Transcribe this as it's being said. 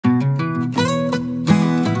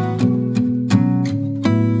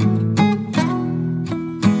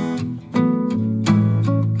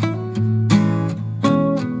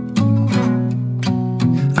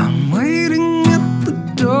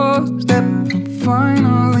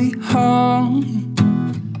finally home.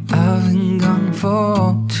 I've been gone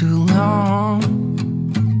for too long.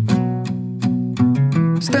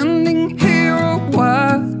 Standing here a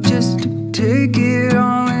while just to take it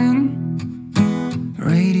all in.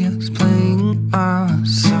 Radio's playing our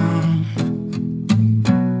song.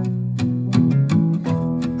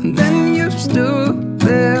 And then you stood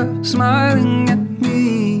there smiling at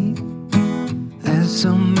me as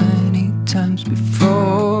so many times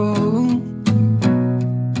before.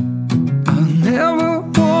 I'll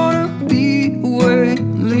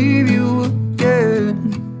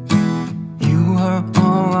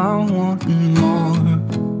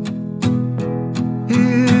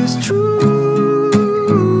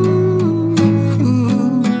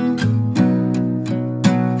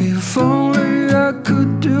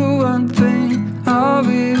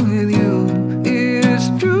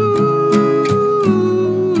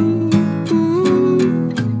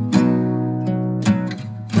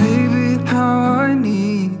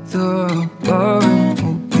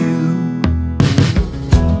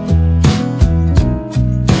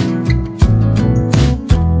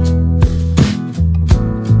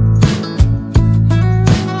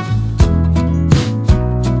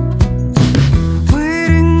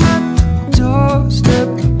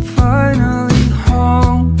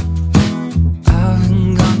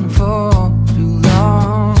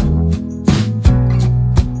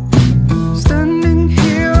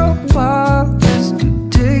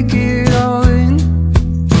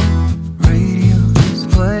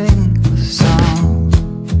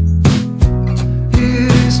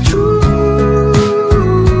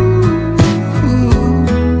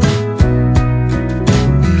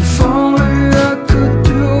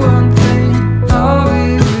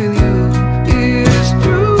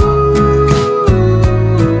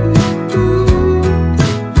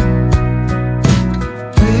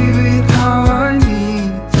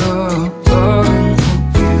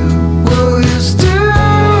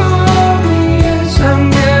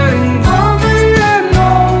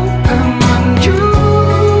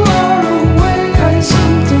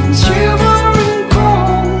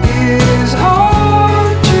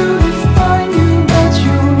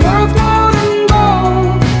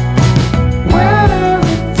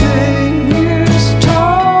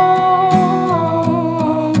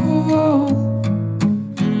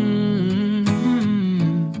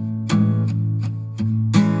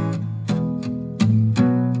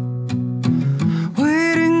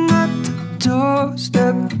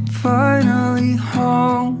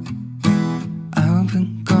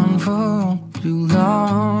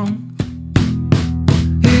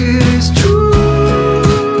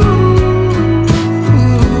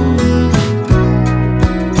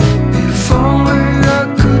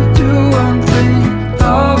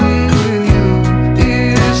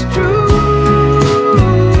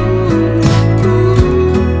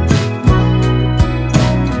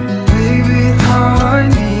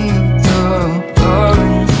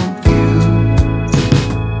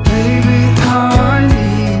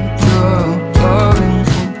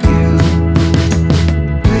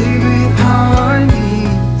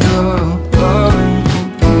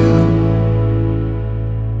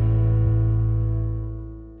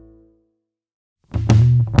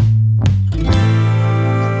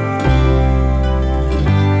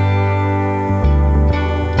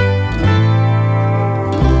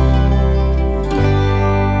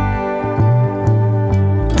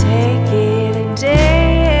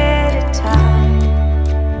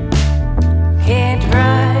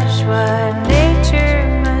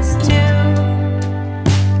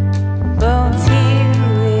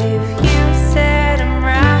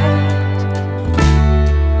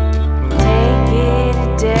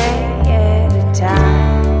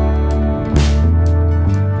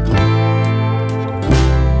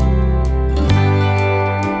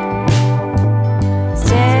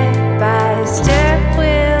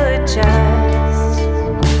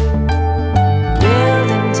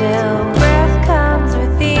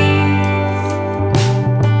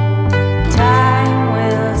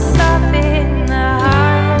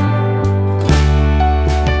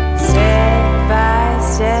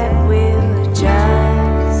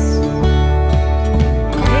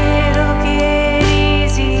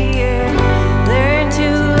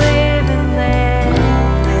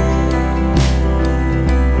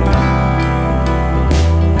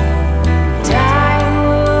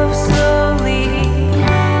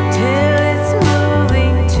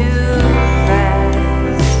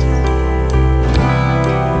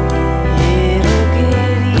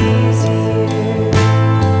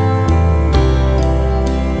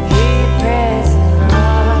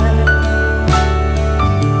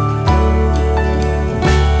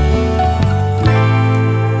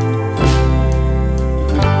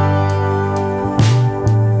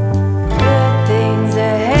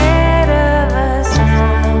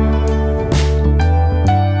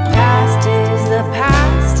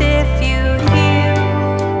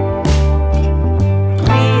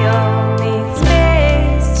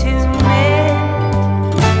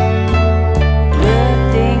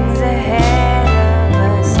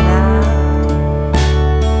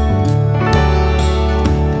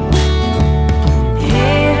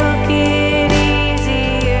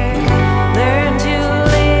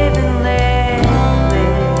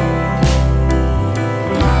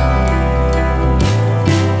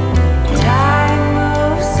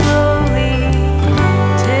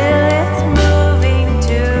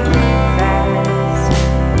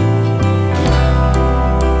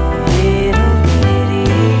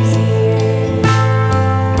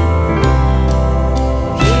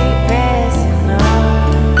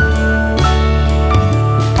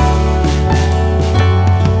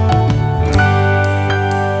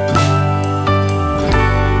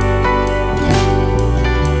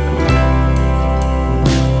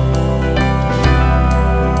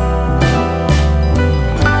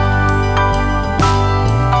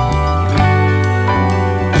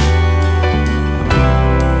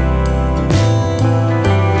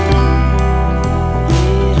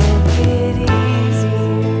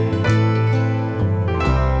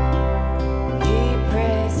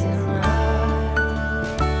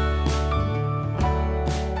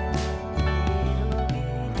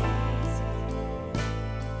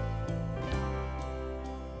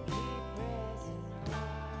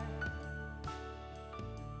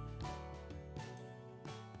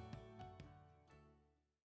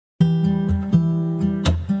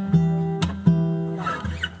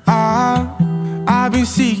been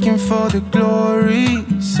seeking for the glory.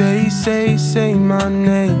 Say my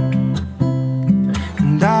name.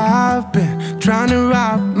 And I've been trying to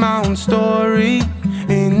write my own story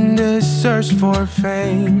in the search for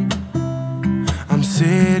fame. I'm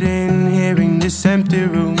sitting here in this empty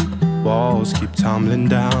room. Walls keep tumbling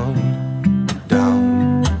down.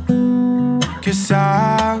 'Cause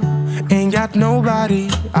I ain't got nobody.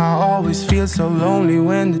 I always feel so lonely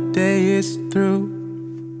when the day is through.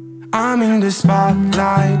 I'm in the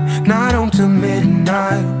spotlight, night on till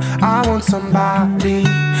midnight. I want somebody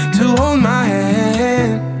to hold my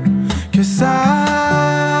hand. 'Cause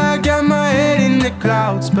I got my head in the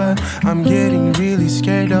clouds, but I'm getting really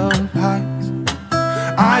scared of heights.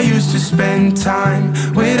 I used to spend time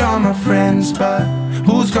with all my friends, but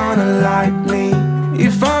who's gonna like me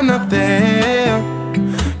if I'm not there?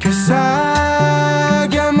 'Cause I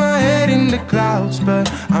got my head in the clouds, but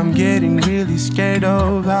I'm getting really scared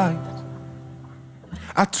of heights.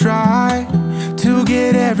 I try to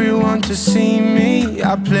get everyone to see me.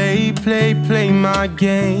 I play my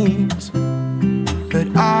games, but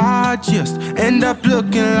I just end up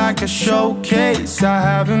looking like a showcase. I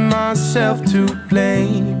haven't myself to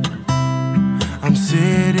blame. I'm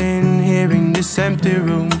sitting here in this empty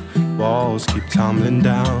room. Walls keep tumbling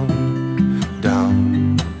down.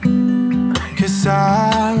 'Cause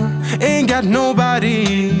I ain't got nobody.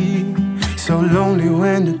 So lonely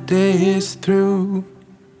when the day is through.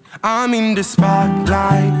 I'm in the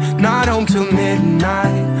spotlight, not home till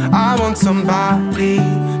midnight. I want somebody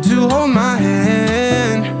to hold my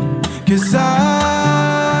hand. 'Cause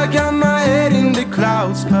I got my head in the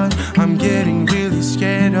clouds, but I'm getting really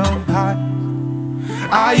scared of heights.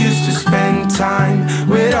 I used to spend time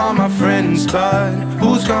with all my friends, but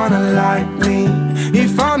who's gonna like me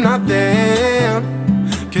if I'm not there?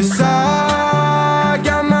 'Cause I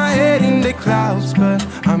got my head in the clouds, but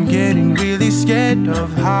I'm getting really scared of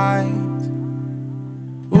heights.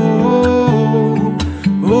 Ooh,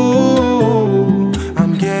 ooh,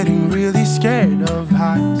 I'm getting really scared of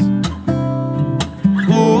heights.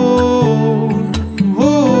 Ooh,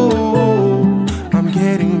 ooh, I'm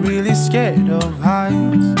getting really scared of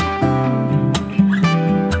heights.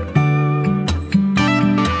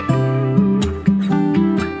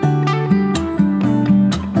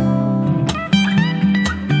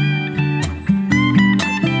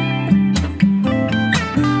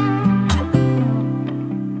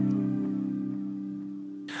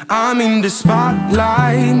 I'm in the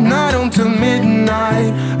spotlight, not until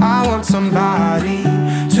midnight. I want somebody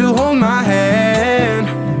to hold my hand.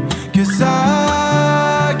 'Cause I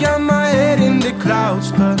got my head in the clouds,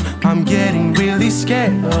 but I'm getting really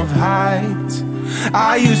scared of heights.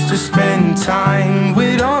 I used to spend time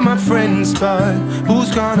with all my friends, but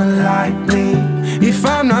who's gonna like me if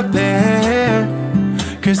I'm not there?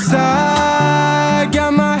 'Cause I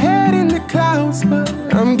got my head in the clouds, but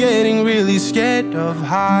I'm getting really scared of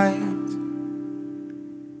heights.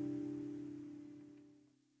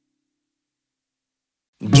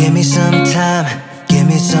 Give me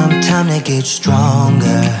some time to get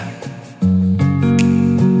stronger.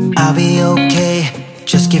 I'll be okay,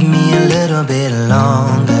 just give me a little bit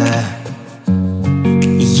longer.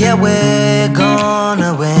 Yeah, we're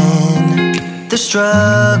gonna win the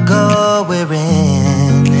struggle we're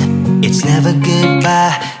in. It's never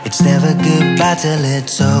goodbye till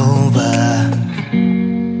it's over.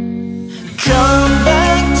 Come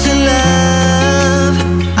back to love.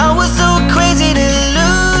 I was so crazy to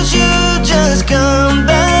lose you. Just come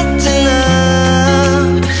back to love.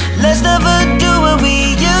 Let's never do what we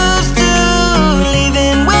used to.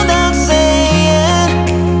 Leaving without saying,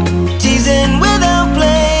 teasing without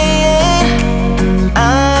playing.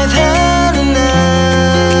 I've had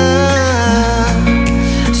enough.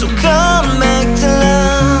 So come back to love.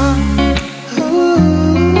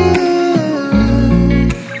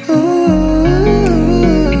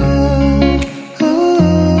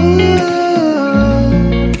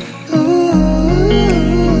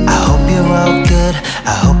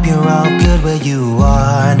 Where you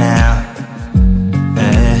are now.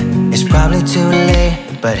 It's probably too late,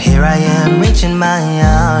 but here I am reaching my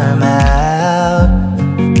arm out.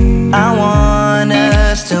 I want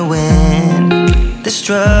us to win the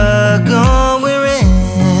struggle we're in.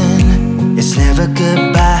 It's never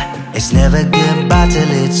goodbye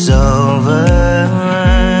till it's over.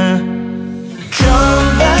 Come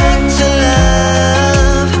back to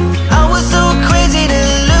love. I was so crazy to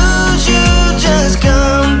lose you. Just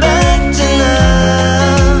come back to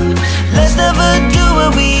love. Let's never do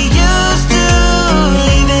what we used to.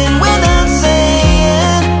 Leaving without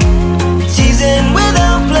saying, teasing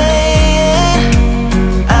without playing.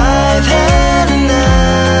 I've had enough.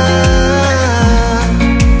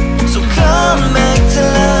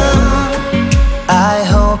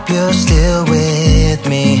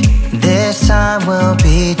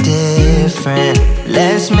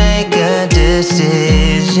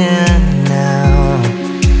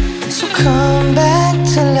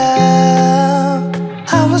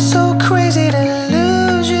 I was so crazy to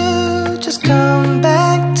lose you. Just come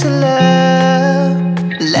back to love.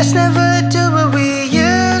 Let's never do what we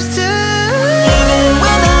used to. Living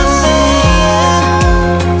without saying,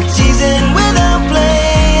 teasing without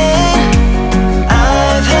playing.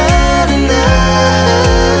 I've had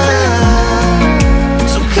enough.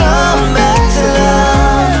 So come back to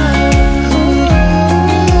love.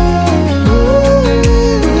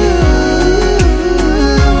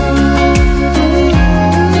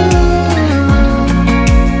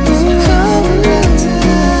 So come back to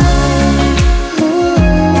love.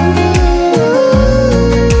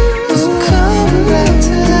 So come back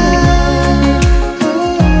to love.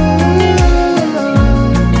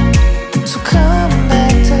 So come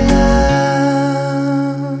back to love.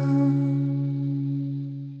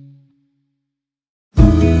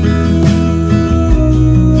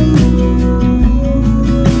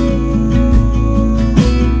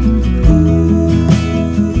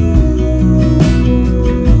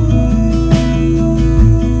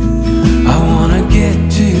 I wanna get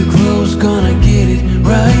too close, gonna get it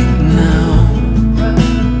right now.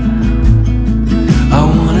 I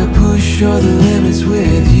wanna push all the limits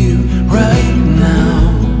with you right now.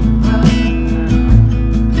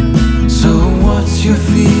 So what's your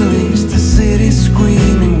feelings? The city's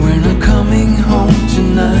screaming, we're not coming home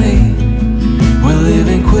tonight. We're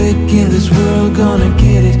living quick in this world, gonna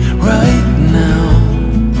get it right now.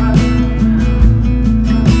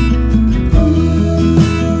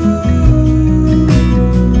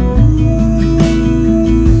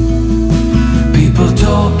 People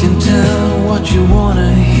talk and tell what you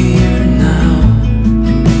wanna hear now,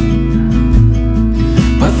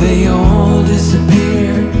 but they all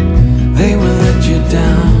disappear, they will let you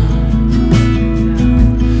down.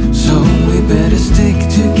 So we better stick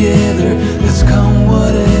together, let's come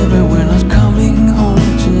whatever, we're not coming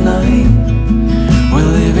home tonight.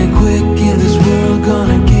 We're living quick in this world,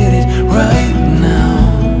 gonna get it right now.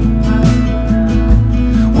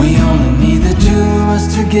 We only need the two of us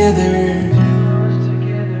together.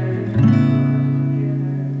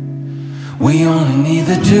 We only need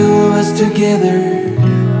the two of us together.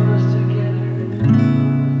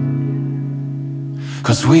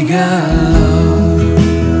 'Cause we got love.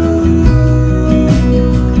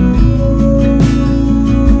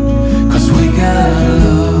 'Cause we got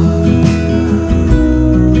love.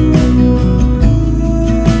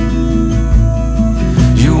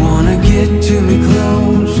 You wanna get to me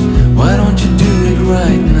close, why don't you do it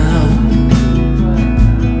right now?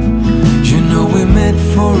 You know we met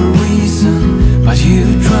for a reason, but you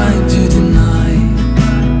trying to deny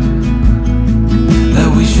that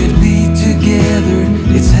we should be together.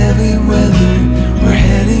 It's heavy weather, we're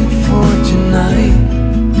heading for tonight.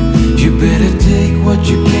 You better take what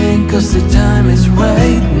you can, 'cause the time is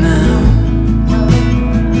right now.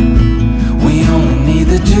 We only need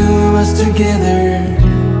the two of us together.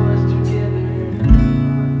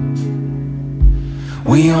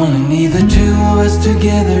 We only need the two of us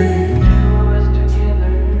together.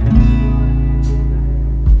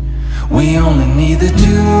 We only need the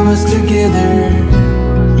two of us together.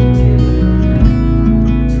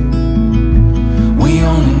 We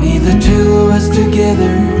only need the two of us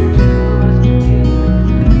together.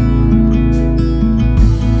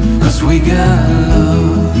 'Cause we got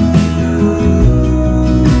love.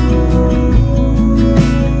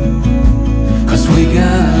 'Cause we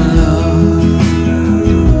got love.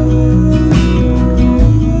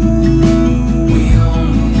 We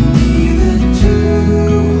only need the two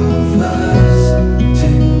of us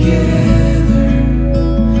together.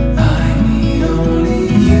 I need only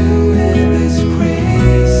you in this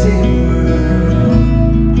crazy world.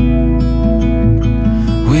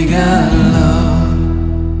 We got love.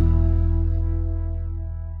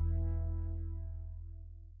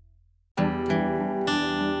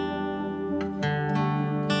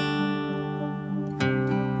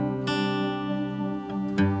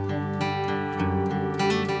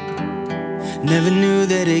 Never knew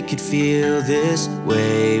that it could feel this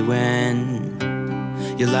way when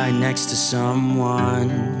you lie next to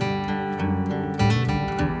someone.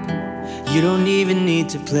 You don't even need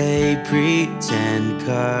to play pretend,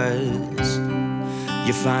 'cause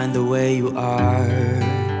you find the way you are.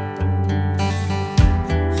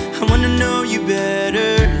 I wanna know you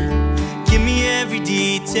better, give me every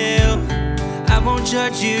detail. I won't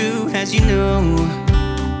judge you, as you know.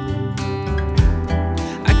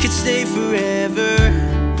 I could stay forever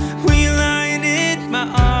when you're lying in my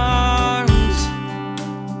arms.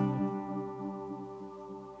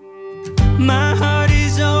 My heart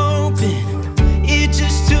is open, it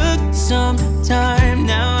just took some time.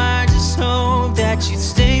 Now I just hope that you'd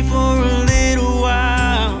stay for a little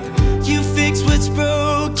while.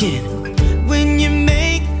 broken when you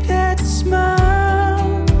make that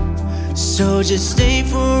smile. So just stay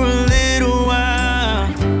for a little while.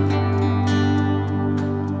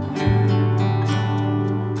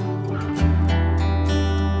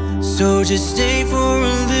 So just stay for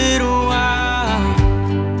a little while.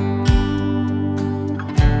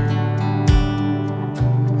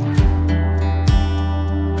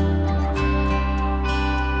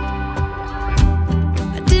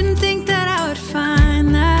 I didn't think that I would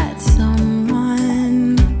find that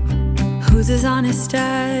someone who's as honest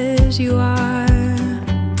as you are.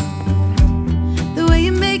 The way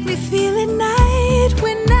you make me feel at night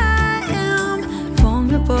when I am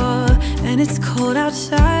vulnerable and it's cold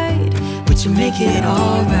outside, but you make it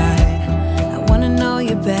alright. I wanna know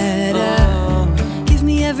you better. Give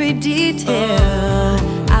me every detail.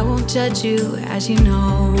 I won't judge you, as you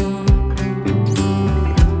know.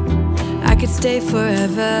 I could stay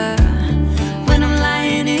forever when I'm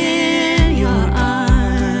lying in your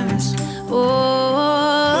arms. Oh,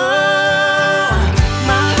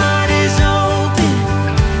 My heart is open.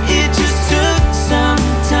 It just took some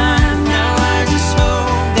time. Now I just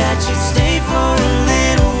hope that you stay for a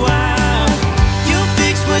little while. You'll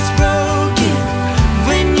fix what's broken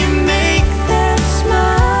when you make that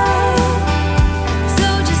smile. so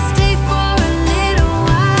just stay for a little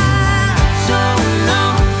while. So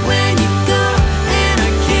long when you go, and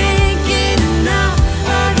I can't get enough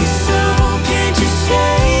of you. So can't you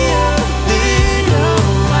stay a little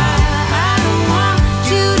while? I don't want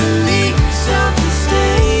you to leave, so please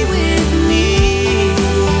stay with me.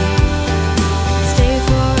 Stay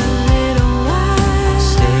for a little while.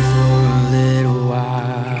 Stay for a little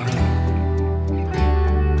while.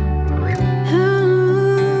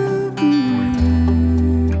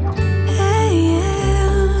 Hey,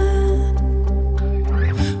 yeah.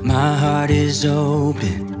 My heart is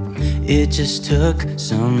open. It just took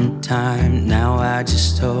some time. Now I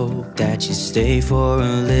just hope that you stay for a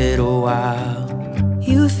little while.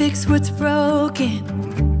 You fix what's broken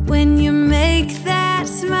when you make that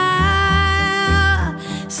smile.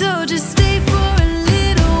 So just stay for a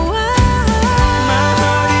little while. My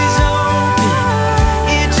heart is open.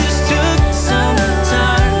 It just took some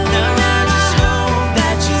time. Now I just hope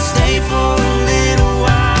that you stay for a little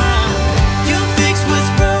while. You'll fix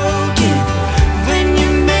what's broken when you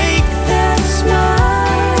make that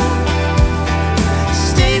smile.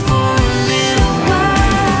 Stay for a little while.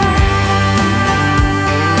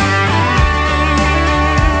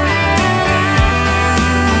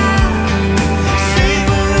 Stay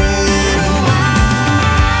for a little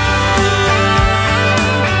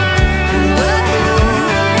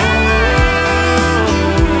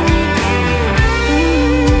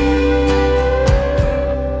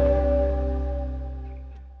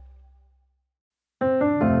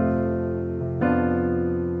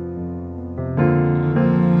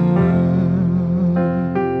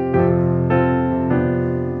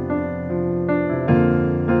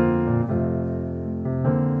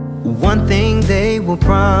One thing they will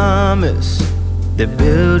promise, they're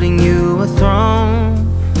building you a throne.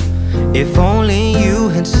 If only you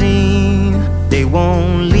had seen, they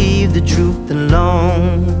won't leave the truth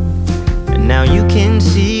alone. And now you can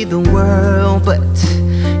see the world, but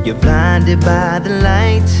you're blinded by the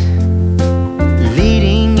light,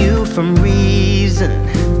 leading you from reason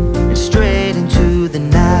and straight into the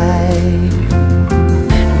night.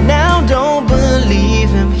 Now don't believe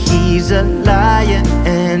him, he's a liar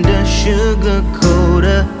and a sugar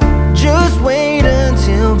coater. Just wait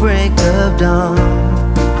until break of dawn.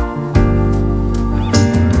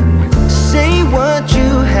 Say what you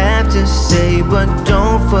have to say, but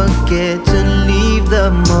don't forget to leave the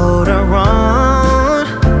motor on.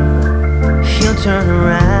 He'll turn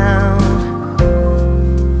around,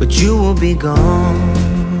 but you will be gone.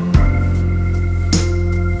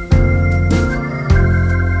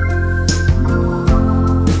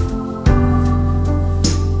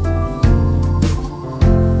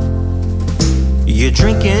 You're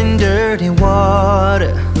drinking dirty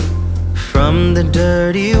water from the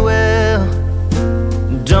dirty well.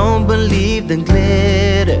 Don't believe the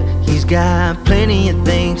glitter, he's got plenty of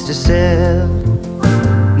things to sell.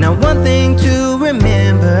 Now one thing to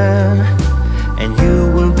remember, and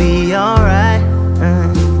you will be alright.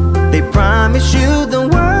 They promise you the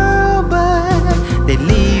world, but they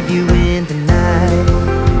leave you in the night.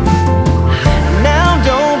 Now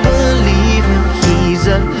don't believe him, he's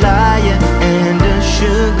a liar and a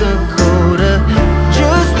sugar coater.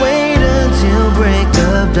 Just wait until break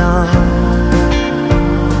of dawn.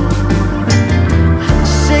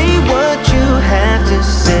 Say what you have to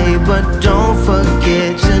say, but don't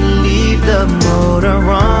forget to leave the motor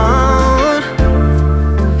on.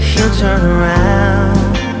 He'll turn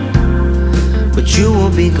around, but you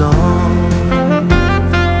will be gone.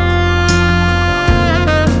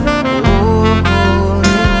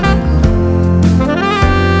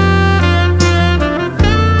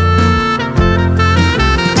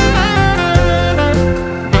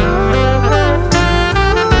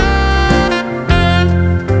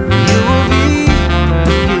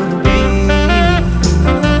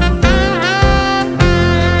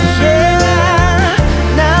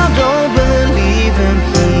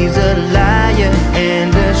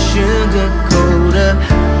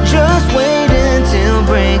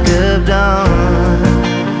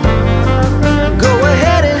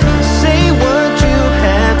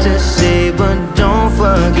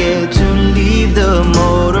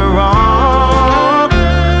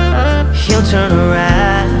 Turn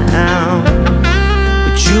around,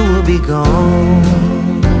 but you will be gone.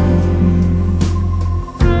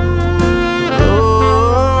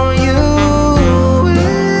 Oh, you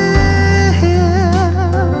will.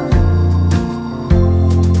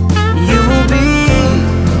 You will be.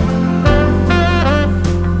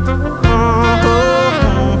 Oh,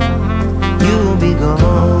 you will be gone.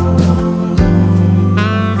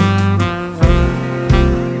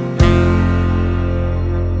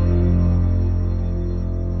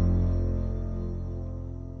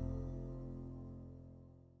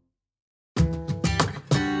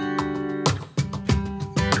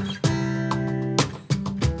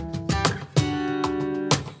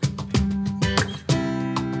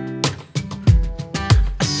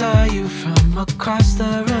 Saw you from across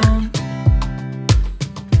the room.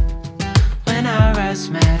 When our eyes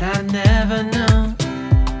met, I never knew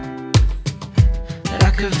that I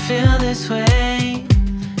could feel this way,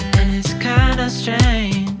 and it's kinda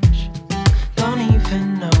strange. Don't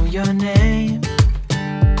even know your name.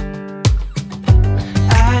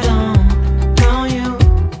 I don't know you,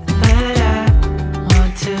 but I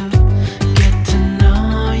want to get to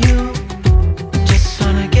know you. Just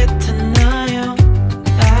wanna get to know you.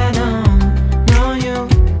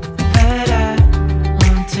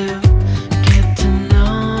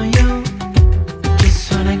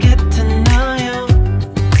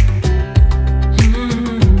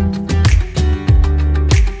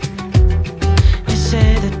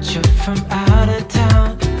 From out of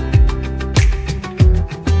town,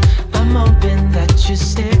 I'm hoping that you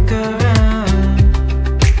stick around.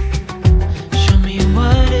 Show me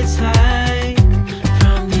what it's like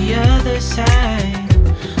from the other side.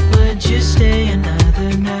 Would you stay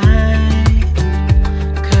another night?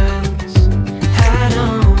 'Cause I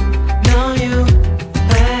don't know you,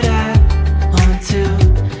 but I want to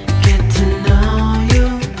get to know you.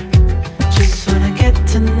 Just wanna get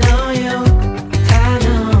to know you.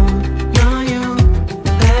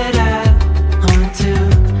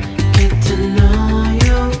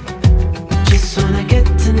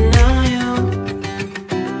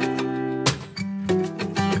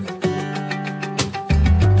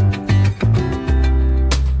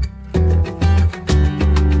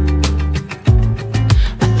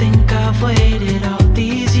 Waited all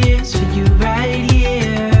these years for you right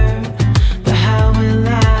here, but how will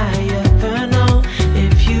I ever know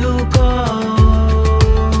if you go?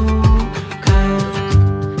 'Cause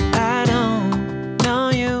I don't know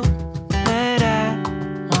you, but I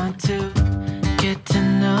want to get to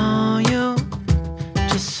know you.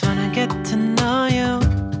 Just wanna get to know you.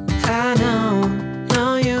 I don't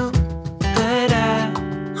know you, but I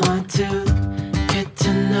want to get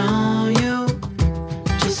to know you.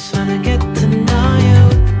 Just wanna get to know you.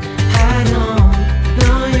 I don't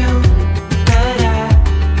know you, but I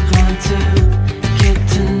want to get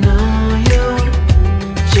to know you.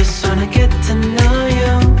 Just wanna get to know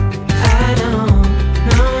you. I don't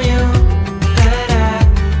know you, but I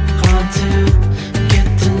want to get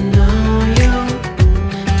to know you.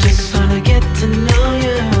 Just wanna get to know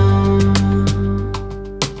you.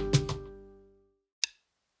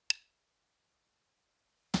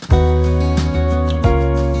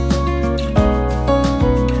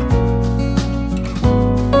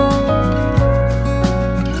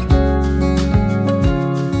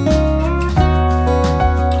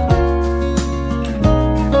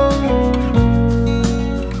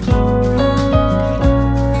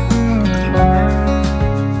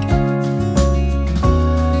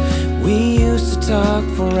 Talk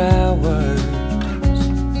for hours,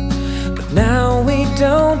 but now we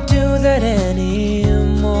don't do that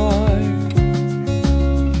anymore.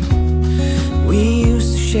 We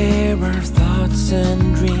used to share our thoughts and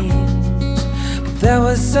dreams, but that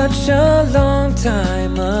was such a long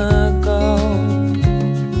time ago.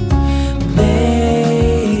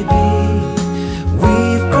 Maybe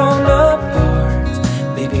we've grown apart,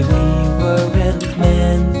 maybe we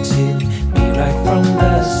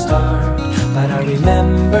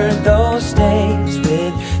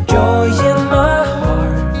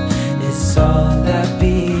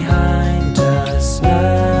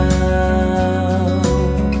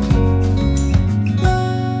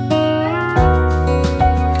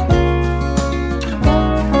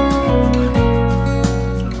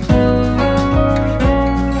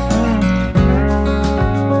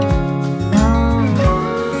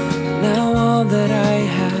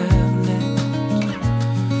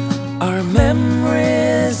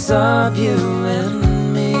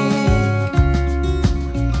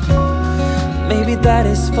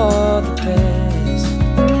for the best.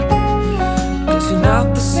 'Cause you're not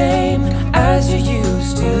the same as you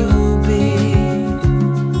used to be.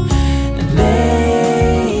 And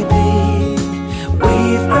maybe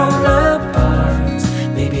we've grown apart.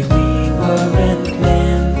 Maybe we weren't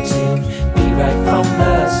meant to be right from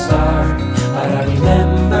the start. But I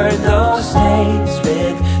remember those days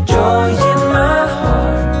with joy in my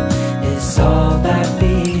heart. Is all that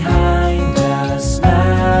behind us now.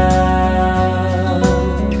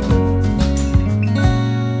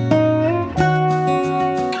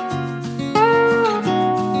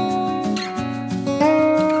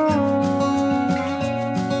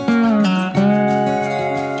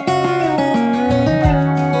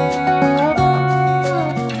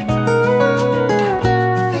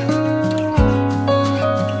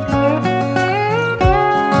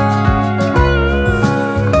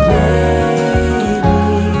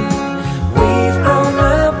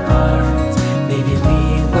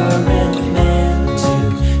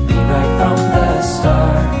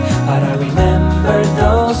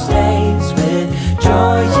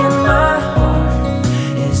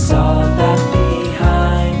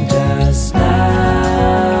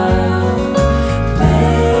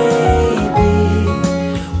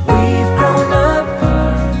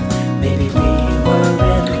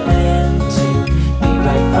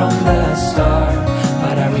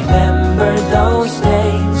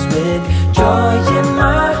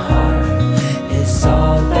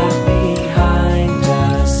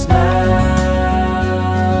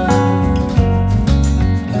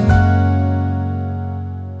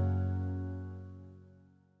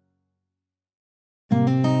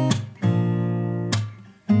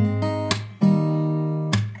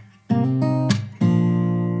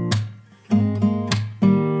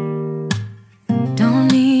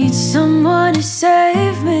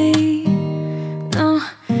 Save me, no,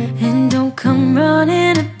 and don't come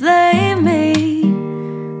running to blame me.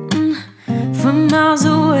 From miles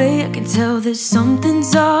away I can tell that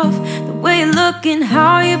something's off. The way you look and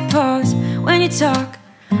how you pause when you talk,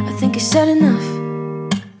 I think you said enough.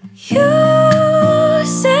 You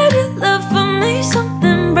said your love for me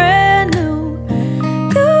something brand new.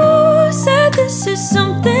 You said this is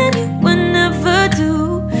something you would never do.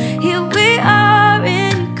 Here we are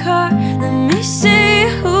in your car. Let me see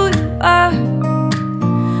who you are,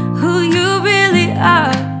 who you really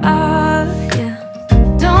are, yeah.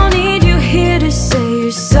 Don't need you here to say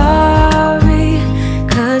you're sorry,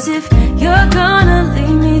 'cause if you're gonna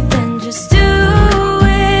leave me, then just do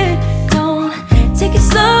it. Don't take it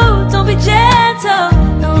slow, don't be gentle,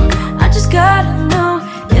 no. I just gotta know,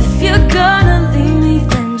 if you're gonna leave me,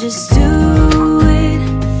 then just do it.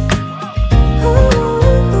 Ooh.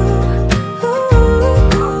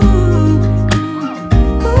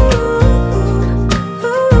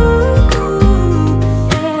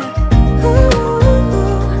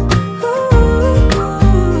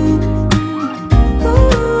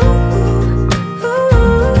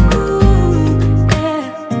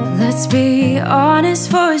 Be honest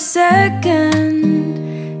for a second,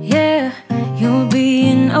 yeah. You're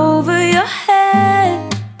being over your head,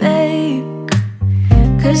 babe.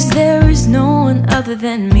 'Cause there is no one other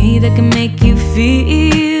than me that can make you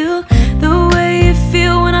feel the way you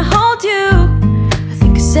feel when I hold you. I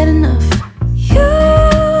think I said enough. You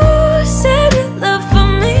said your love for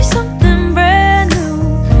me something brand new.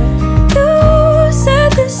 You said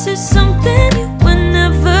this is something you would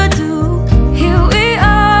never do. Here we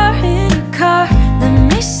are in your car. Let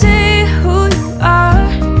me see who you are,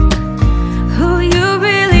 who you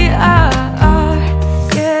really are,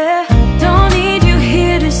 yeah. Don't need you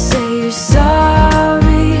here to say you're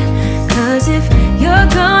sorry, 'cause if you're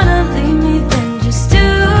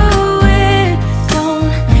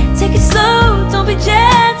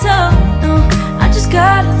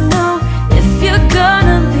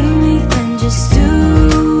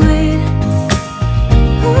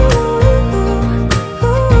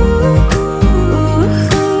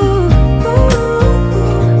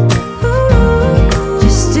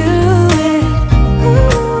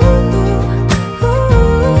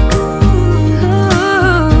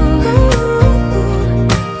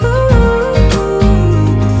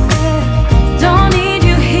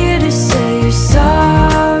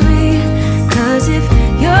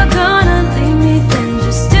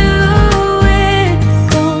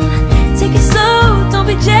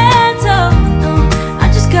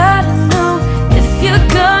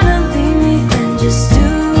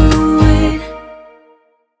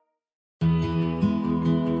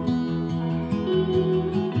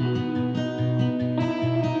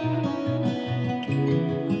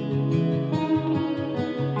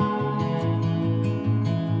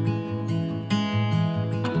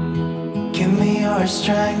your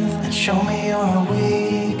strength and show me your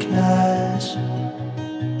weakness.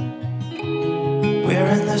 We're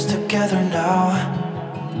in this together now.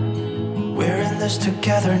 We're in this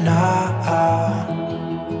together now.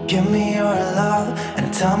 Give me your love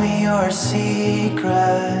and tell me your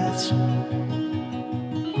secrets.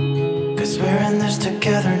 'Cause we're in this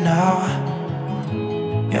together now.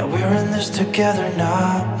 Yeah, we're in this together now.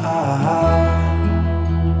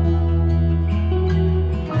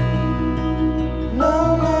 No,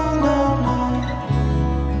 no, no, no.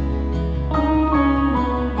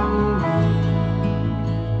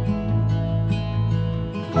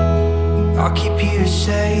 I'll keep you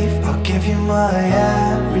safe, I'll give you my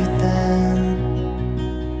everything.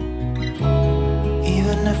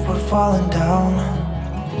 Even if we're falling down,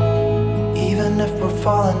 even if we're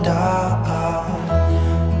falling down,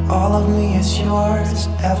 all of me is yours,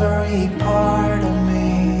 every part of me.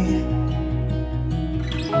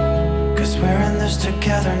 'Cause we're in this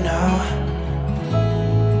together now.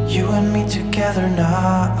 You and me together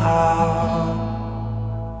now.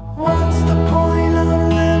 What's the point of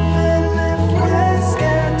living if we're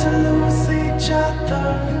scared to lose each other?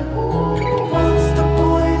 What's the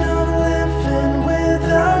point of living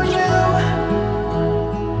without you?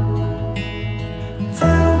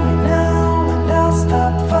 Tell me now and I'll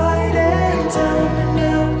stop fighting. Tell me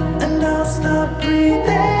now and I'll stop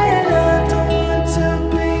breathing. I don't want to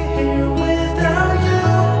be here without you.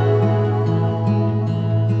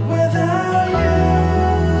 Without you.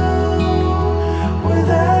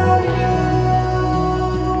 Without you.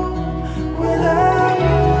 Without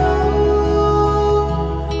you.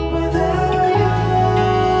 Without you.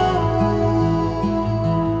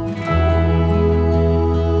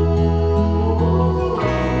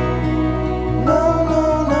 No, no,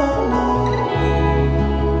 no, no.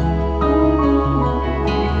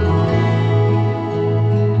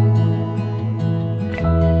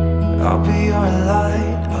 I'll be your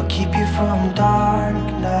light, I'll keep you from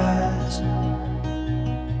darkness.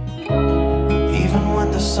 Even when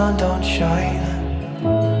the sun don't shine,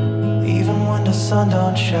 even when the sun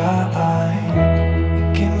don't shine.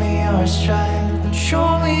 Give me your strength, show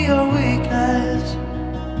me your weakness.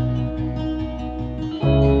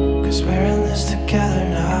 'Cause we're in this together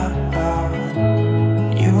now.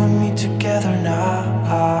 You and me together now.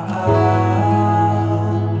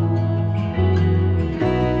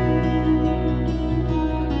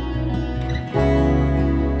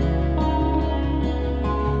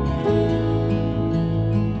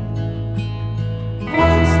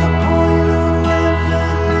 What's the point of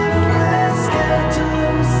living if we're scared to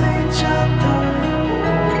lose each other?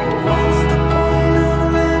 What's the point of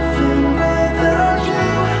living without you?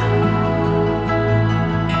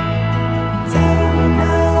 Tell me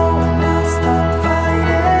now and I'll stop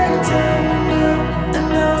fighting. Tell me now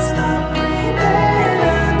and I'll stop breathing. I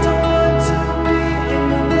don't want to be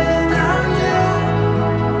here without you.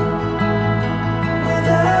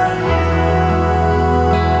 Without you.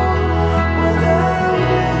 Without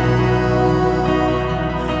you.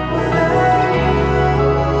 Without you.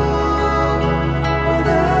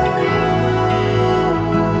 Without you.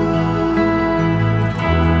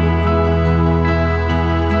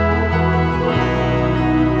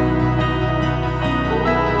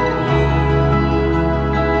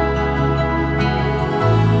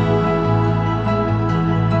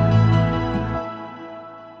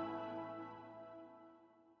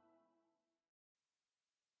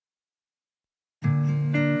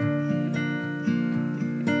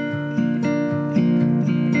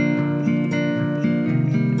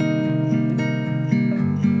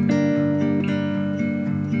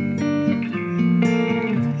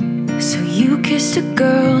 So you kissed a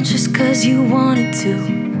girl just 'cause you wanted to.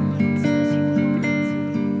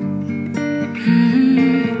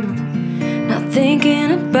 Not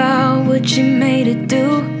thinking about what you made it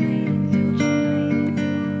do.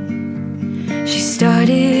 She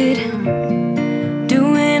started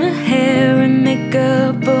doing her hair and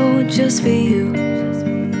makeup, oh, just for you.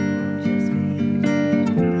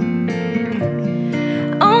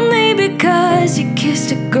 Only because you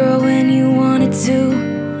kissed a girl when you wanted to.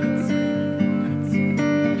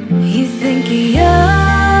 You think you're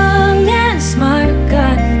young and smart,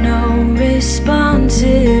 got no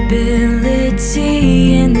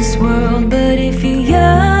responsibility in this world. But if you're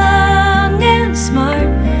young and smart,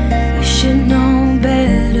 you should know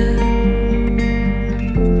better.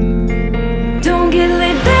 Don't get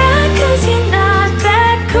laid back 'cause you're not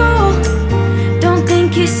that cool. Don't think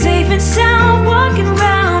you're safe and sound walking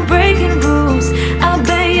around breaking rules. I'll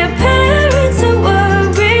bet your parents are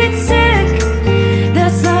worried sick.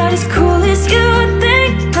 That's not as cool as you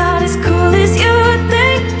think. Not as cool as you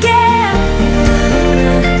think, yeah.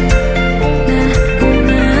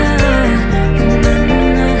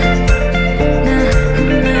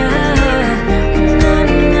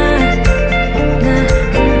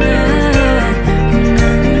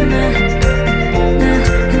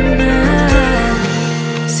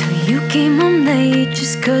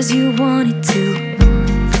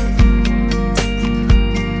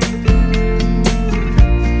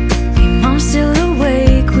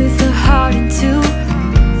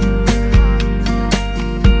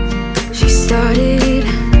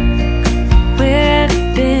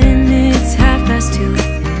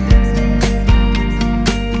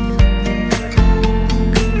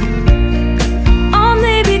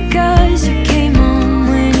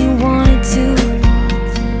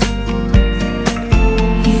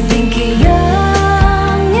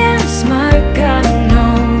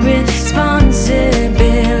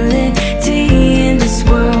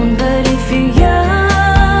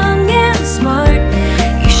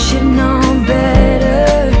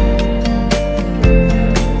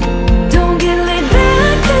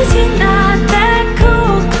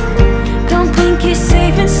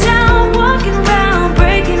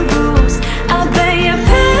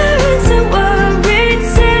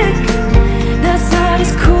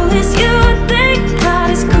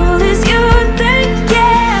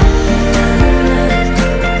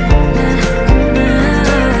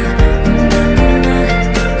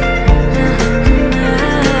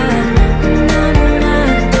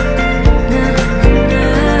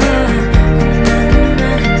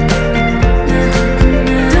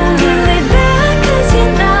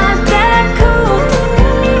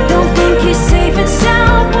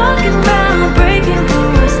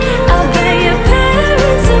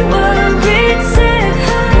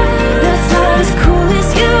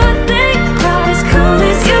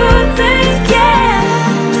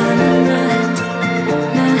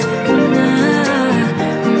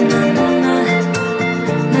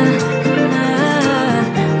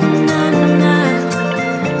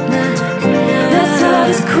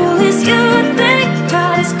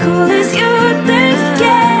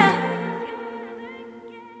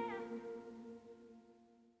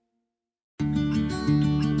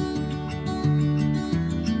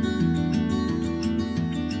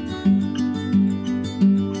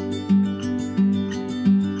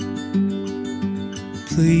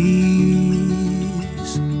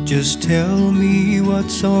 please just tell me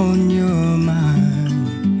what's on your mind.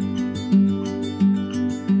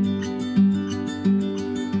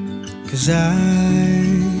 'Cause I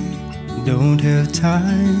don't have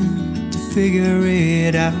time to figure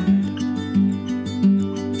it out.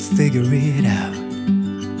 Figure it out.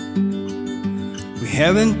 We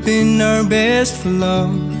haven't been our best for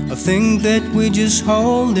long. I think that we're just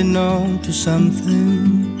holding on to something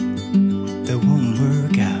that won't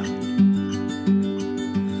work out.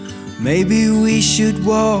 Maybe we should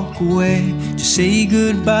walk away, just say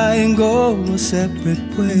goodbye and go our separate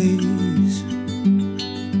ways.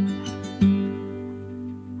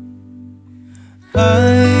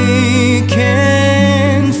 I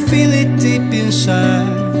can feel it deep inside.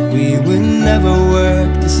 We will never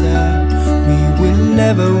work this out. We will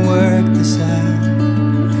never work this out.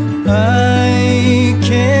 I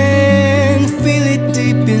can feel it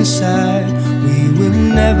deep inside. We will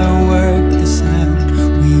never work this out.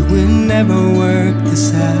 We will never work this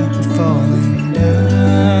out. We're falling down.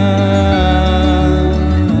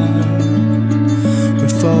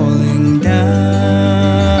 We're falling down.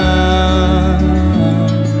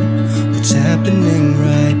 What's happening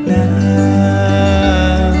right now?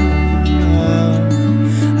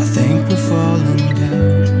 I think we're falling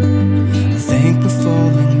down. I think we're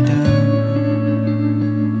falling down.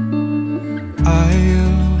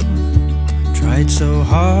 I've tried so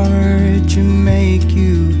hard to make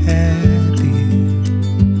you happy,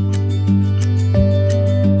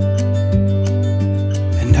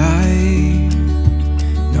 and I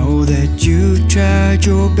know that you tried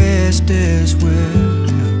your best as well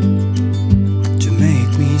to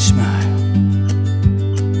make me smile.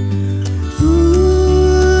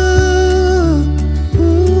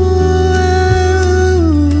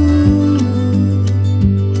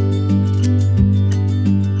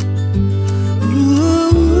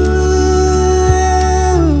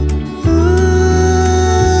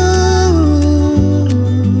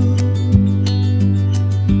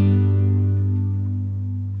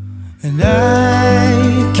 And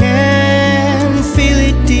I can feel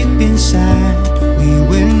it deep inside. We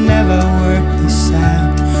will never work this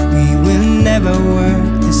out. We will never work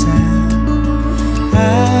this out.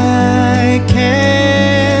 I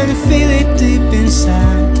can feel it deep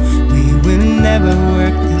inside. We will never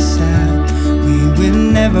work this out. We will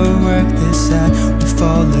never work this out. We're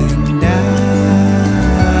falling down.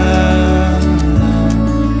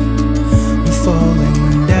 We're falling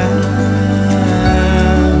down.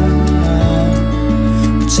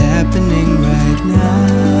 What's happening right now?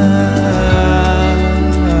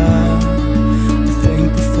 I think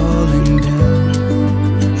we're falling down.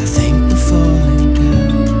 I think we're falling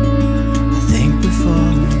down. I think we're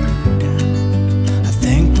falling down. I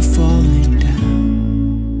think we're falling down.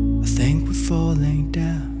 I think we're falling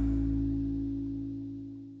down.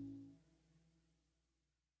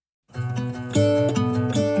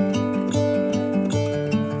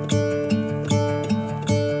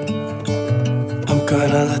 I'm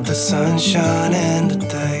gonna let the sun shine in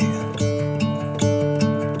today.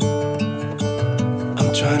 I'm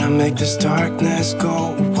trying to make this darkness go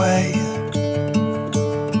away.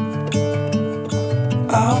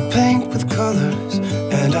 I'll paint with colors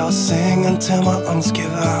and I'll sing until my lungs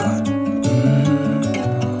give out.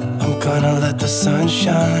 I'm gonna let the sun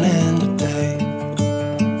shine in today,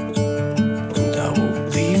 and I will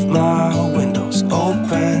leave my windows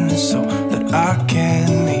open so that I can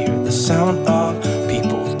hear the sound of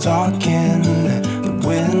people talking and the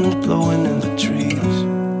wind blowing in the trees.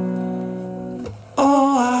 Oh,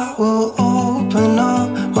 I will open up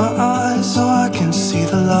my eyes so I can see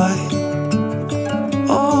the light.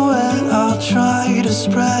 Oh, and I'll try to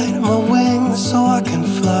spread my wings so I can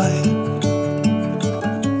fly.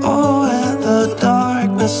 Oh, and the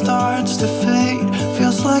darkness starts to fade.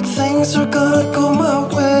 Feels like things are gonna go my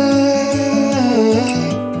way.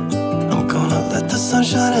 I'm gonna let the sun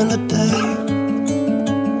shine in the day.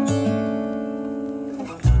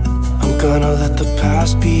 I'm gonna let the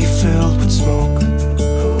past be filled with smoke,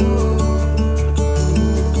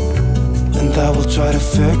 and I will try to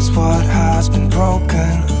fix what has been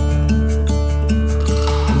broken,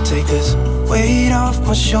 and take this weight off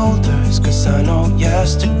my shoulders, 'cause I know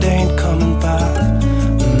yesterday ain't coming back.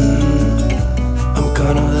 I'm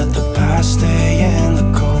gonna let the past stay in the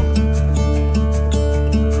cold.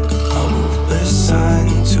 I will listen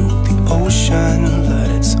to the ocean, let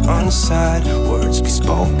its unsaid words be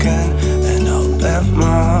spoken, and I'll let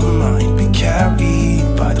my mind be carried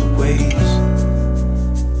by the waves.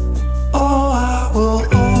 Oh, I will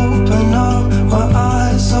open up my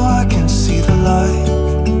eyes so I can see the light.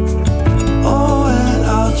 Oh, and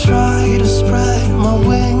I'll try to spread my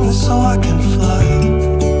wings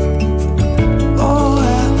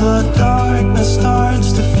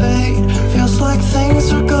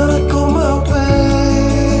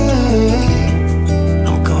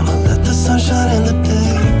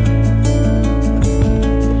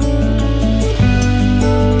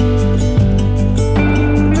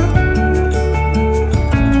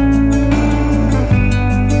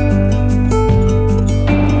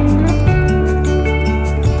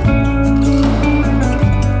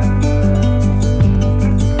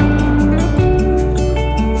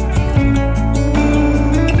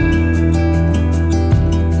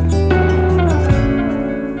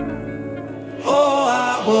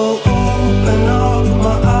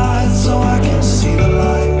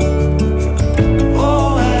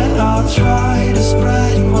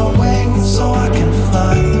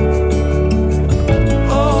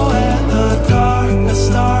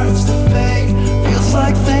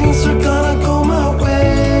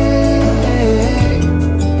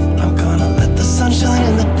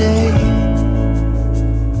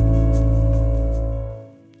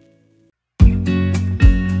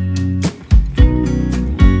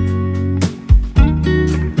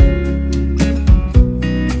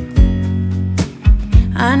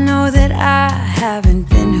haven't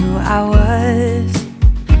been who I was.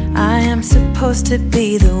 I am supposed to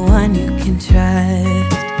be the one you can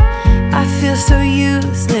trust. I feel so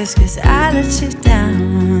useless cause I let you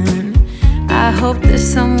down. I hope there's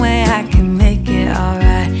some way I can make it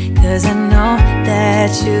alright, cause I know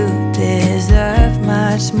that you deserve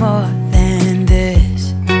much more than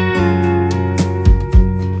this.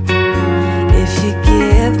 If you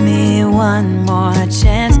give me one more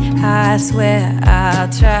chance, I swear I'll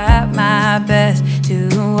try my best to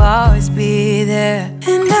always be there.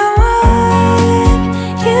 And I want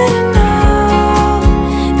you to know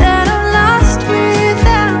that I'm lost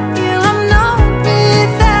without you. I'm known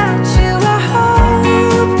without you. I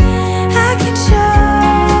hope I can show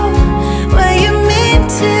what you mean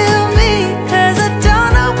to me, cause I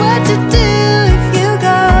don't know what to do if you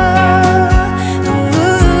go.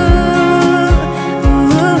 Ooh,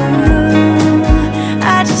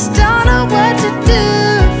 I just don't know what to do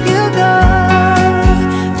if you go.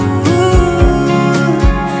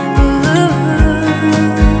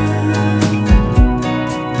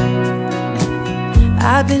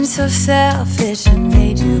 I've been so selfish and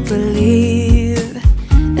made you believe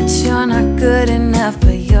that you're not good enough,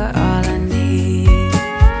 but you're all I need.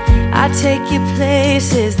 I take you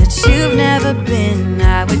places that you've never been.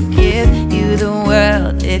 I would give you the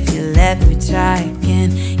world if you let me try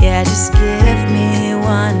again. Yeah, just give me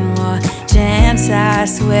one more chance. I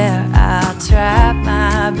swear I'll try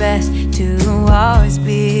my best to always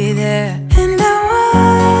be there. And I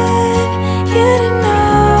want you to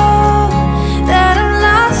know that I'm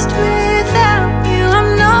lost without you. I'm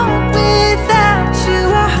known without you.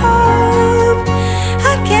 I hope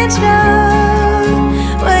I can show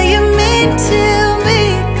what you mean to me,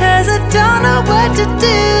 cause I don't know what to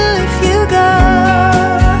do if you go.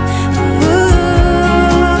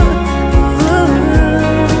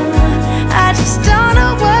 I just don't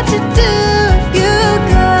know what to do if you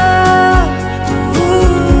go.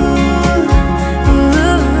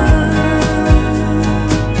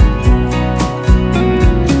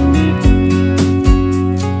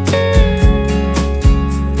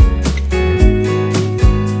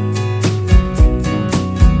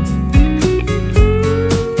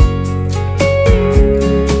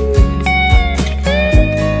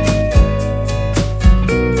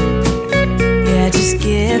 Yeah, just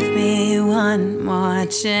give me one more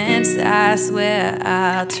chance. I swear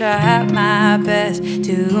I'll try my best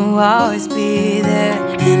to always be there.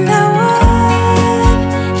 And I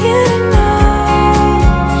want you to know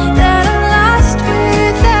that I'm lost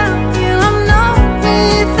without you. I'm known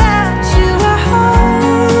without you. I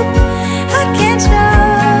hope I can show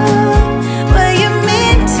what you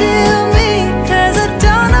mean to me, cause I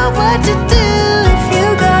don't know what to do if you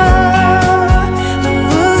go.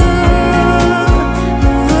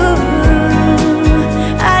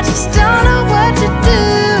 I just don't know what to do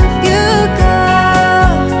if you go.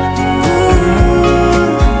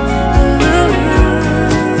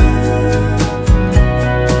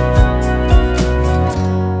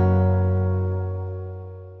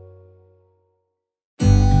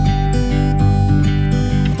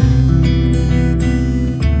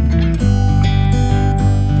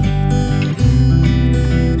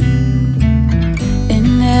 It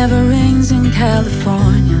never rains in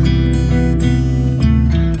California.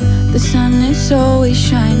 The sun is always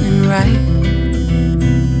shining bright.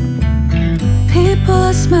 People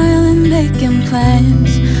are smiling, making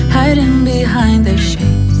plans, hiding behind their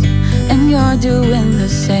shades, and you're doing the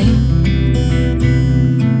same.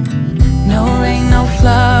 No rain, no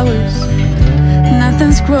flowers,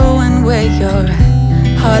 nothing's growing where you're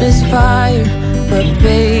at. Heart is fire, but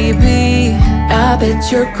baby, I bet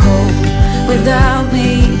you're cold without me,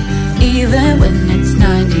 even when it's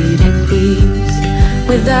 90 degrees.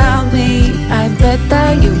 Without me, I bet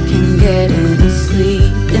that you can get any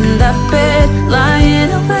sleep in that bed,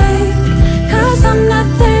 lying awake, cause I'm not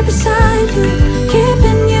there beside you,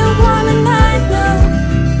 keeping you warm and I know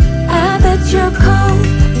I bet you're cold.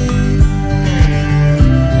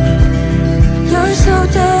 You're so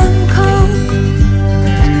damn cold.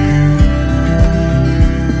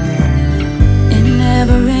 It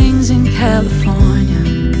never rains in California.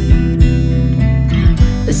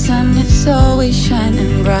 The sun is always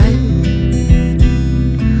shining bright.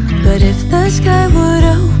 But if the sky would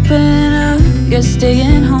open up, you're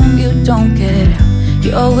staying home, you don't get out.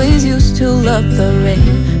 You always used to love the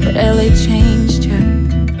rain, but LA changed you.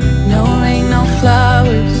 No rain, no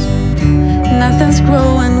flowers, nothing's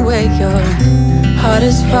growing where you're at. Heart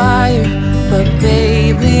is fire, but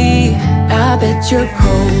baby, I bet you're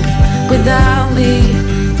cold without me,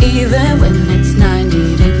 even when it's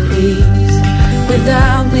 90 degrees.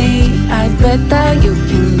 Without me, I bet that you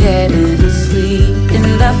can get any sleep in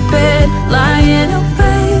that bed, lying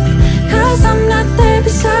awake. 'Cause I'm not there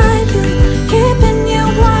beside you, keeping you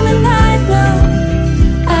warm at night now.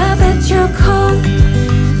 I bet you're cold.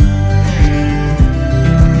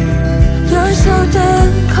 You're so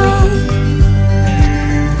damn cold.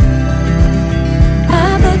 I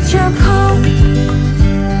bet you're cold.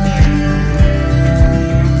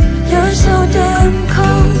 You're so damn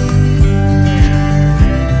cold.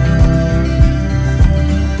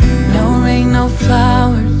 No rain, no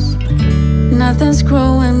flowers, nothing's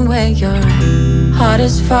growing where you're at. Heart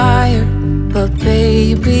is fire, but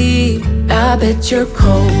baby, I bet you're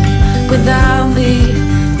cold without me.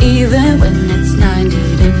 Even when it's 90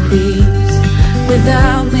 degrees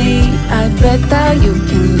without me, I bet that you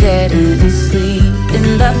can get any sleep in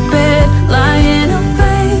that bed, lying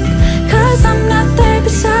awake. 'Cause I'm not there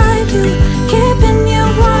beside you, keeping you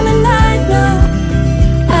warm at night now.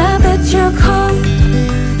 I bet you're cold.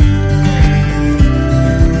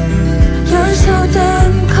 You're so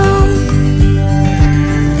damn cold.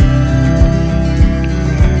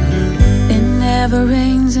 It never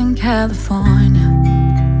rains in California.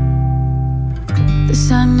 The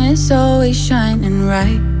sun is always shining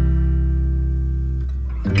bright.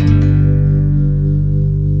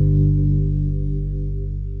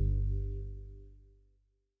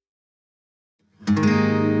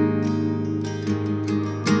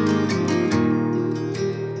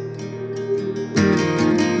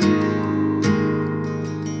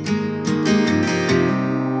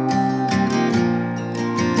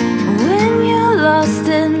 When you're lost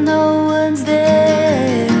and no one's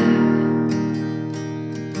there,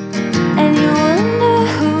 and you wonder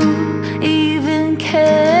who even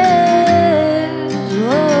cares.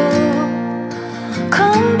 Oh,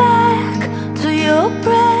 come back to your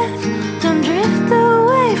breath, don't drift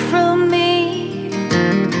away from me.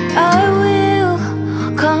 I will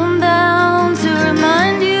come down to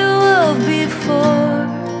remind you of before.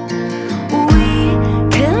 We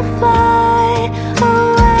can fly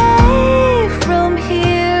away from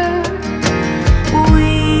here.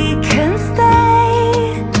 We can stay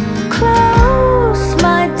close,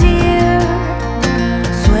 my dear.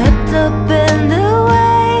 Swept up and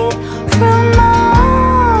away from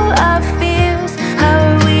all our fears. How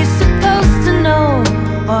are we supposed to know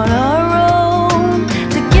on our own?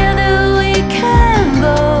 Together we can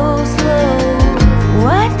go slow.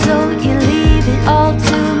 Why don't you leave it all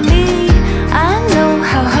to me? I know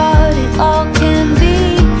how hard it all can be.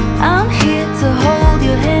 I'm here to hold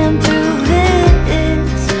your hand through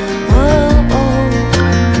this. Whoa,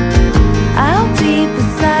 I'll be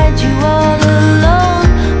beside you all alone.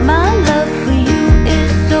 My love for you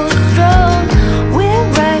is so strong. We're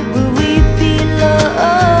right where we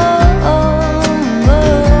belong.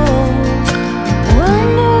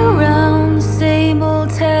 Wander around the same old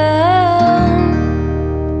town.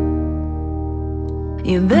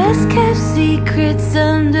 Your best kept secrets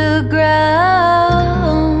underground.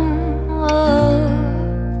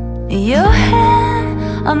 Your hand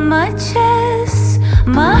on my chest,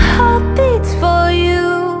 my heart beats for you.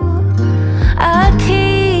 I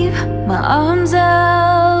keep my arms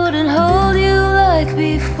out and hold you like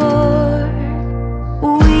before.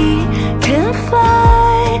 We can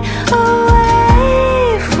fly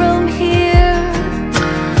away from here.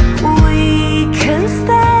 We can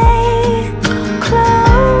stay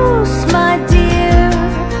close, my dear.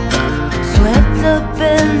 Swept up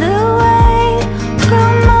and away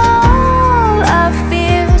from all our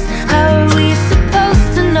fears. How are we supposed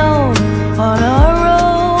to know on our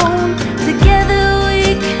own? Together we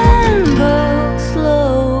can go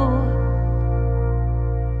slow.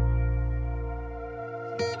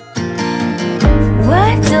 Why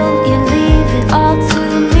don't you leave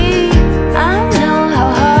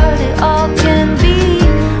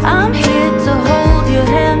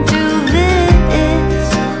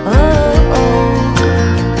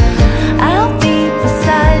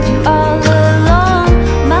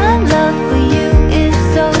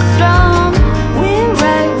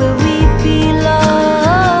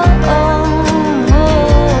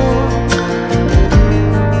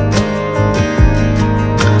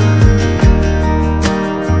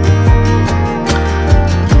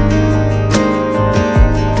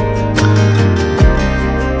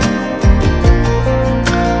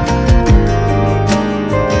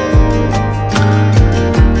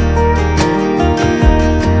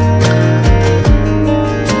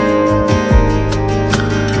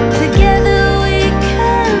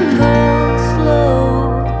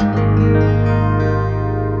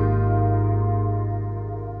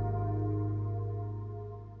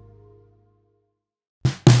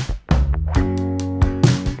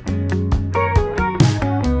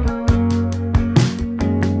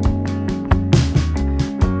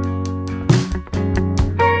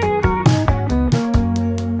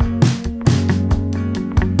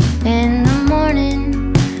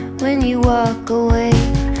when you walk away,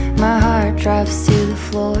 my heart drops to the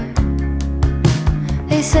floor.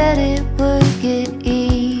 They said it would get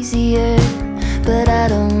easier, but I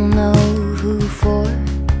don't know who for.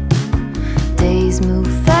 Days move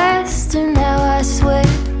faster now, I swear,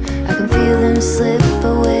 I can feel them slip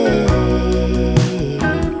away.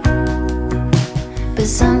 But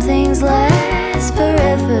some things last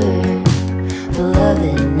forever, the love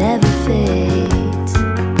it never fades.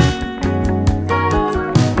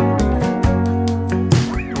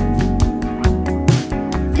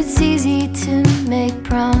 It's easy to make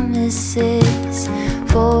promises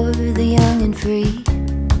for the young and free,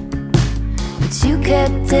 but you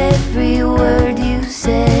kept every word you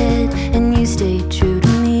said, and you stayed true to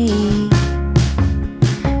me.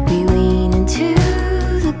 We lean into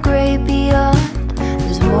the great beyond,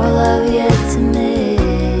 there's more love yet to make.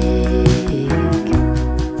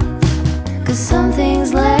 'Cause some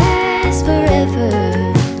things last forever,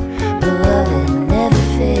 but love it never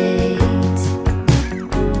fades.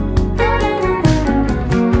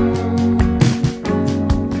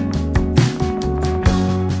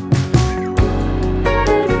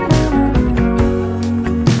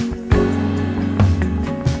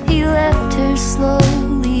 He left her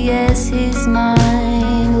slowly as his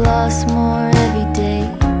mind lost more every day.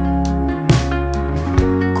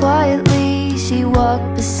 Quietly she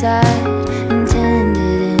walked beside and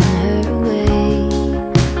tended in her way.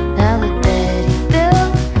 Now the bed he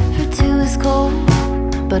built for two is cold,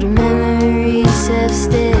 but her memories have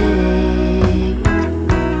stayed.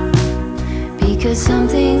 Because some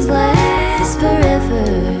things last forever,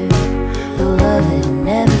 the love it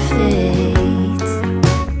never fades.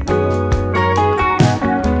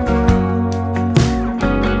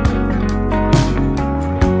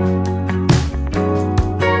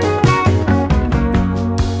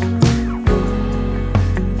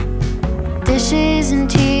 Dishes and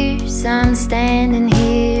tears, I'm standing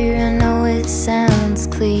here, I know it sounds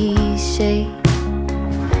cliche.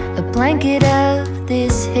 A blanket of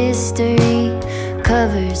this history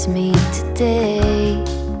covers me today.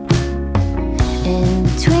 In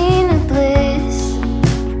between the bliss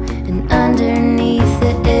and underneath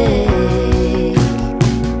the ache,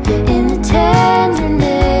 in the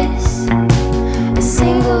tenderness, a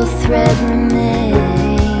single thread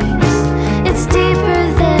remains. It's deeper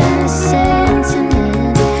than a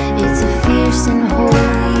sentiment, it's a fierce and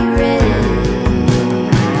holy rage.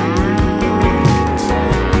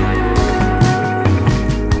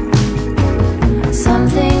 Some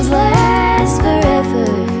things last forever,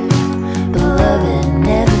 but love it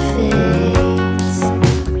never fades.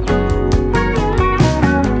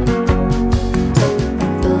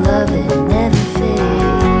 But love it never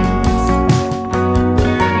fades.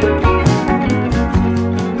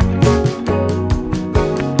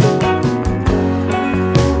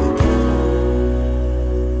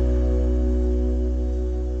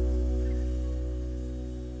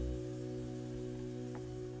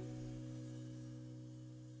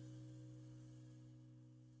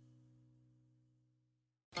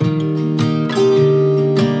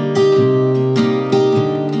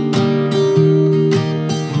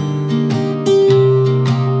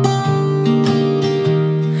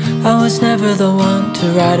 I was never the one to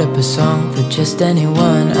write up a song for just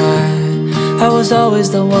anyone. I was always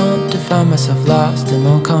the one to find myself lost in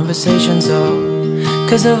old conversations. Oh,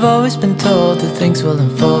 'cause I've always been told that things will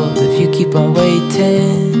unfold if you keep on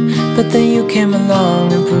waiting. But then you came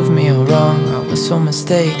along and proved me all wrong. I was so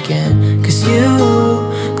mistaken. 'Cause you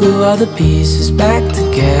glue all the pieces back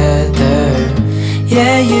together.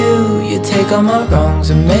 Yeah, you take all my wrongs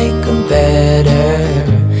and make them better.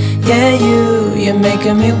 Yeah, you're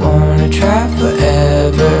making me wanna try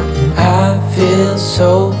forever. And I feel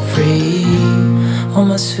so free, oh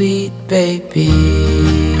my sweet baby.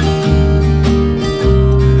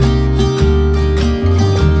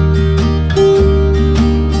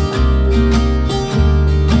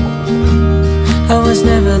 I was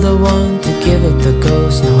never the one to give up the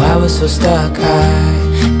ghost. No, I was so stuck. I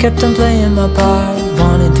kept on playing my part,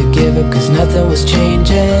 wanting to give up 'cause nothing was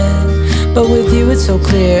changing. But with you it's so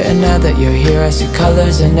clear, and now that you're here I see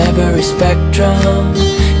colors in every spectrum.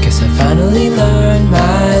 Guess I finally learned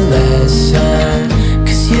my lesson.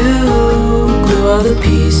 'Cause you glue all the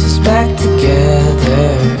pieces back together.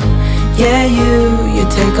 Yeah, you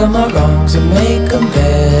take all my wrongs and make them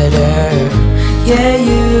better. Yeah,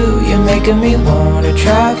 you're making me wanna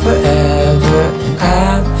try forever. And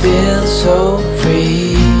I feel so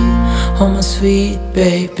free, oh my sweet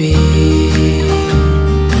baby.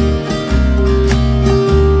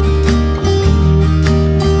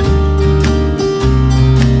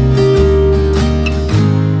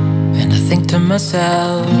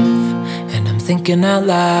 myself, thinking out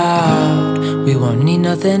loud. We won't need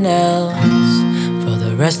nothing else for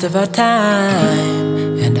the rest of our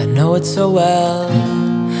time. And I know it so well,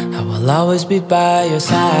 I will always be by your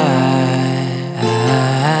side.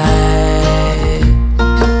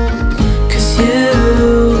 'Cause you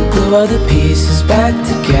glue all the pieces back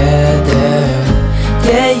together.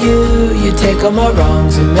 Yeah, you take all my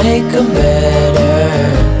wrongs and make them better.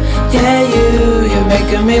 Yeah, you're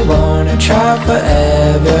making me wanna try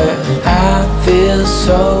forever. I feel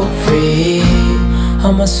so free,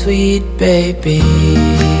 oh my sweet baby.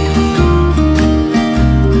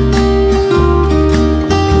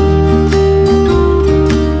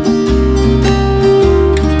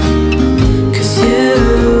 Cause you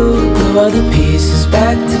glue all the pieces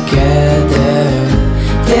back together.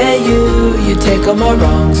 Yeah, you take all my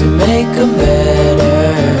wrongs and make them better.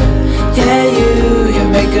 Yeah,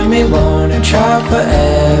 you're making me wanna try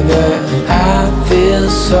forever. I feel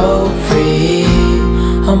so free,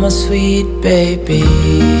 oh my sweet baby.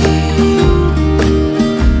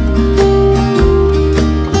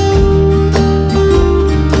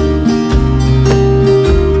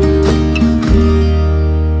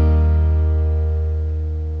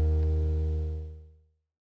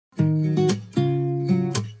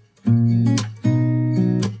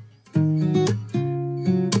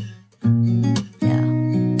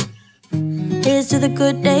 To the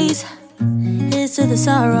good days, here's to the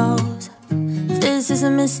sorrows. If this is a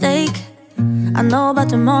mistake, I know about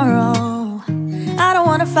tomorrow. I don't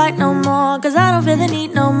wanna fight no more, cause I don't feel the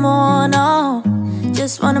need no more, no.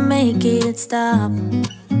 Just wanna make it stop.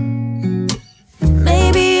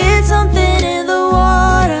 Maybe it's something in the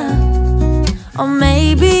water, or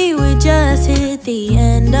maybe we just hit the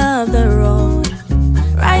end of the road.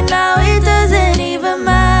 Right now it doesn't even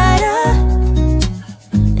matter.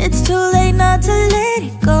 It's too late not to let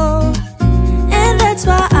it go. And that's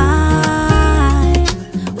why I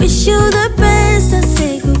wish you the best and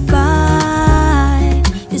say goodbye.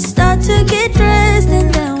 You start to get dressed and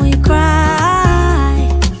then we cry,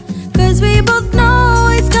 cause we both know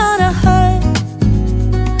it's gonna hurt,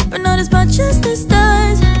 but not as much as this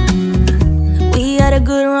does. We had a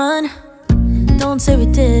good run, don't say we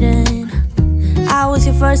didn't. I was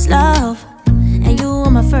your first love, and you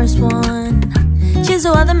were my first one.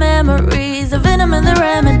 Chisel all the memories, the venom and the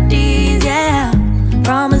remedies, yeah.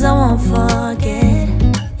 Promise I won't forget,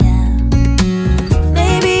 yeah.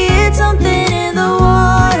 Maybe it's something in the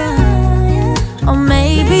water, or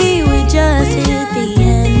maybe we just hit the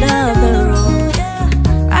end of the road.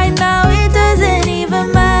 Right now it doesn't even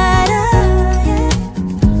matter.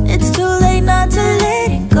 It's too late not to let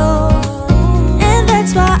it go. And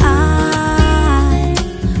that's why I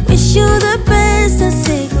wish you the best and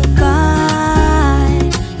say goodbye.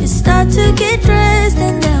 Start to get dressed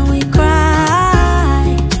and then we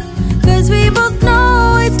cry, cause we both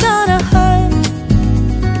know it's gonna hurt,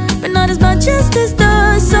 but not as much as this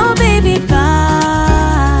does. So baby,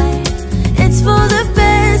 bye. It's for the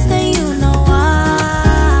best and you know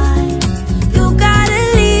why. You gotta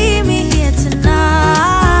leave me here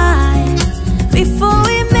tonight before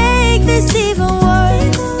we make this even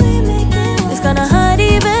worse. It's gonna hurt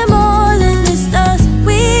even more than this does.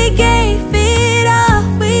 We gave it all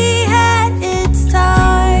we had. It's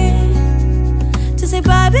time to say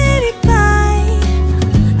bye, baby, bye.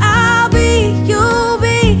 I'll be, you'll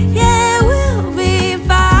be, yeah, we'll be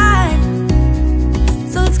fine.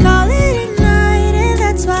 So let's call it a night, and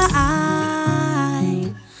that's why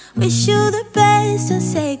I wish you the best and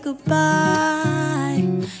say goodbye.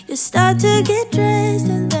 You start to get dressed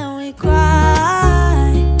and